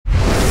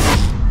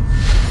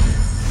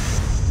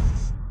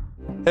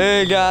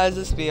Hey guys,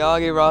 it's me,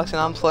 Augie Rocks, and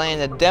I'm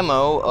playing a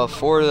demo of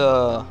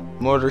Forza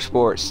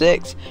Motorsport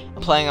 6.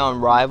 I'm playing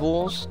on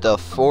Rivals, the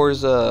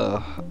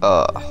Forza,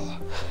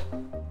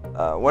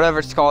 whatever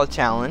it's called,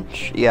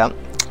 challenge. Yeah,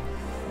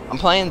 I'm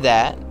playing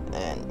that,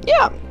 and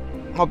yeah,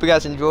 hope you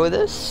guys enjoy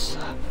this.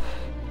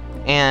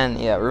 And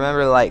yeah,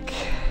 remember, like,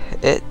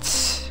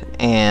 it,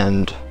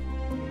 and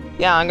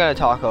yeah, I'm gonna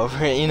talk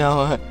over it, you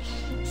know.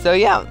 So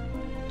yeah,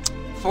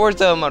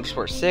 Forza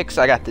Motorsport 6,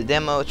 I got the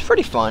demo. It's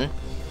pretty fun.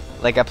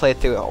 Like, I played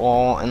through it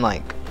all, and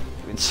like,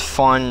 it's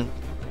fun.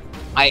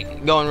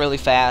 Going really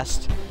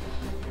fast.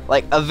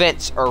 Like,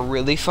 events are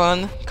really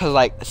fun, cause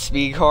like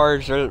speed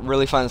cars are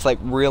really fun. It's like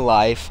real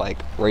life, like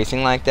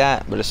racing like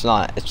that, but it's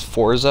not. It's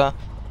Forza,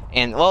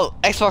 and well,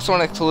 Xbox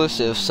One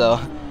exclusive, so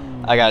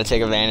I gotta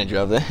take advantage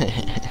of it.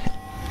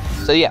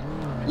 So yeah,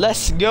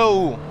 let's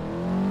go.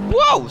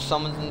 Whoa,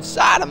 someone's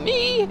inside of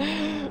me.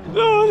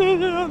 No,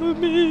 get out of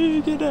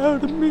me, get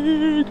out of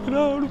me, get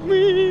out of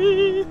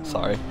me.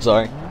 Sorry.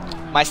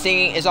 My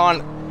singing is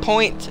on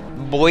point,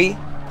 boy.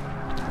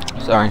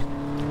 Sorry.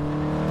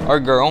 Or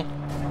girl.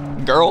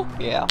 Girl,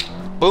 yeah.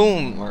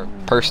 Boom. Or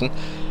person.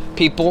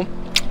 People.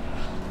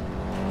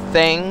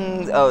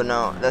 Things. Oh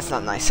no, that's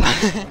not nice.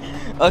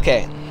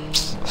 Okay.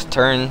 Let's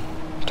turn.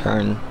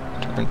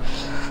 Come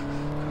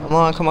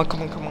on.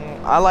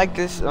 I like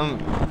this,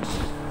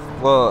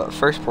 well,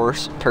 first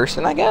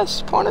person, I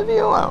guess, point of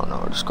view. I don't know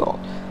what it's called.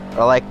 But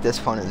I like this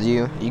point of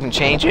view. You can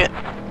change it,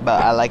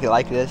 but I like it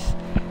like this.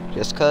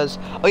 Just cause.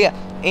 Oh yeah,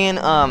 and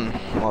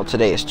well,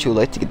 today is too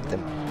late to get the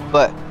demo,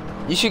 but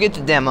you should get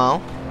the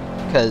demo,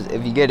 cause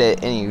if you get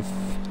it and you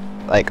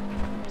like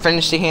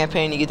finish the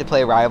campaign, you get to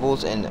play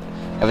Rivals and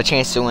have a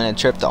chance to win a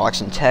trip to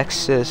Austin,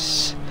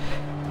 Texas,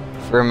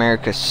 for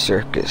America's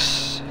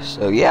Circus.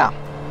 So yeah,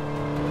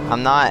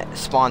 I'm not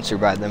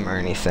sponsored by them or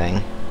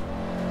anything.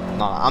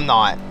 I'm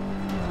not.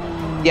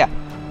 Yeah,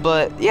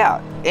 but yeah,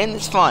 and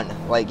it's fun.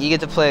 Like, you get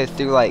to play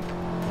through like,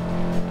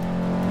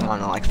 I don't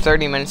know, like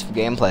 30 minutes of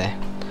gameplay.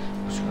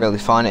 It's really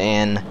fun.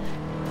 And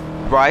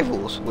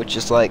Rivals, which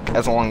is like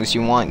as long as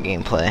you want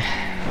gameplay.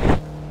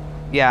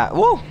 Yeah,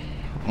 whoa,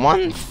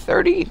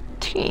 113.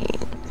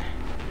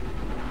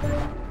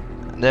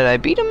 Did I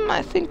beat him?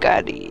 I think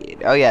I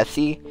did. Oh yeah,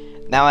 see,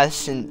 now I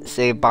can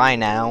say buy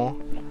now,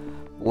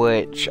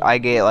 which I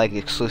get like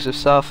exclusive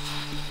stuff.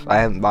 I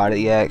haven't bought it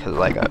yet because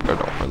like I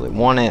don't really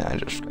want it. I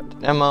just got the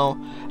demo.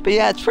 But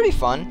yeah, it's pretty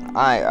fun.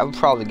 I would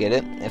probably get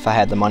it if I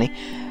had the money.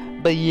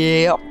 But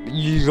yep.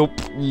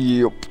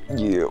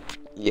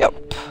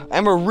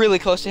 And we're really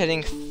close to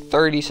hitting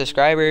 30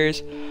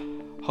 subscribers.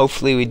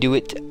 Hopefully we do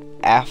it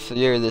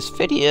after this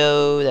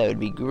video. That would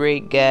be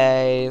great,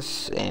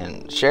 guys.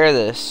 And share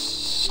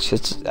this,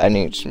 'cause I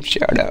need some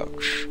shout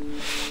outs.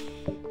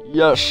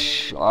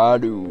 Yes, I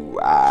do.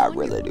 I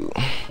really do.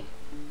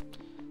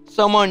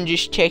 Someone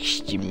just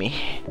texted me.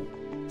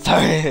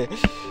 Sorry.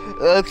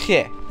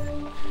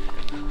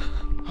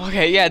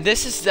 Okay, yeah,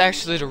 this is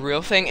actually the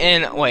real thing.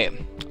 And wait,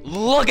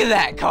 look at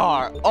that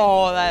car.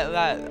 Oh,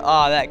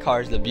 that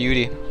car is a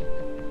beauty.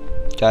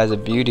 Guy's a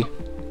beauty.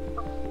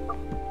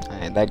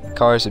 Alright, that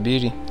car is a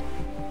beauty.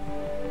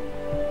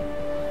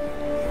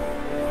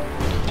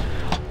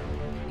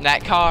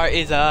 That car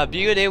is a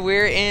beauty.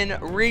 We're in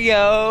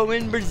Rio,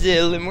 in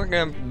Brazil, and we're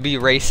gonna be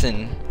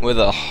racing with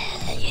a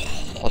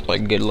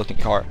like good looking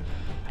car.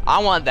 I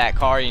want that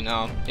car, you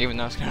know, even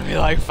though it's gonna be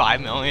like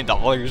 $5 million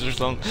or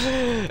something.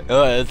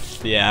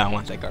 Yeah, I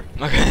want that car.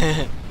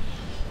 Okay.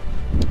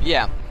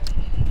 Yeah,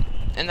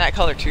 and that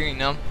color too, you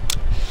know.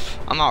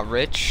 I'm not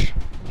rich.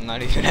 I'm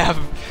not even have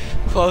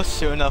close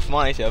to enough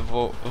money to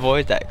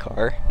avoid that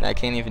car, and I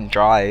can't even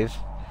drive.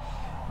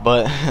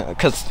 But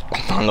cause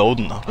I'm not old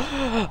enough.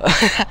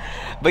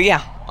 But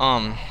yeah,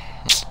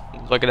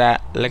 look at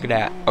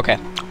that. Okay,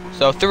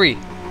 so 3,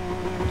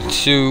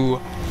 2,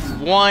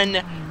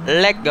 1,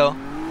 let go.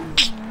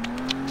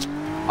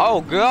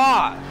 Oh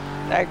god,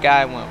 that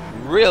guy went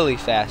really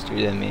faster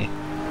than me.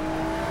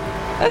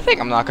 I think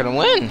I'm not gonna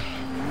win.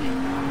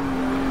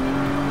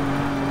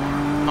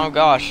 Oh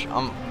gosh,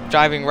 I'm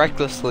driving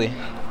recklessly.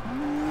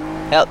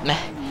 Help me.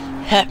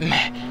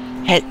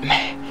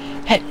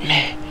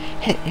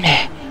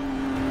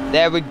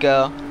 There we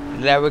go.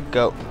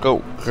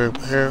 Go. Turn.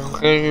 There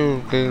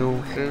we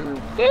go.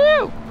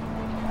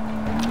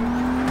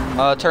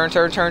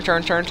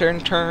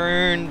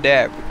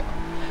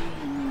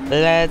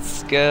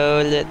 Let's go.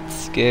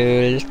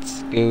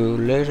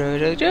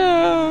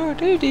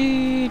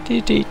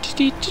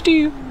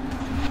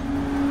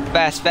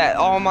 Fast.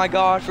 Oh my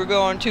gosh, we're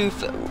going too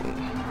fast.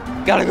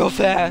 Gotta go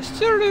fast.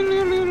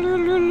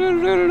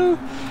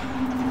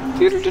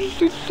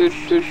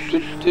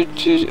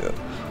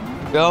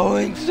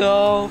 Going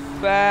so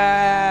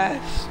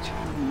fast.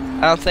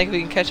 I don't think we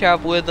can catch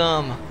up with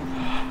them.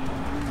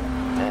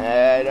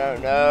 I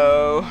don't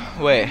know.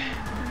 Wait.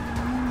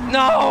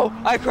 No!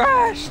 I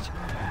crashed!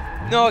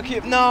 No!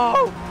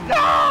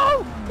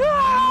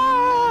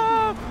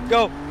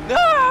 Go!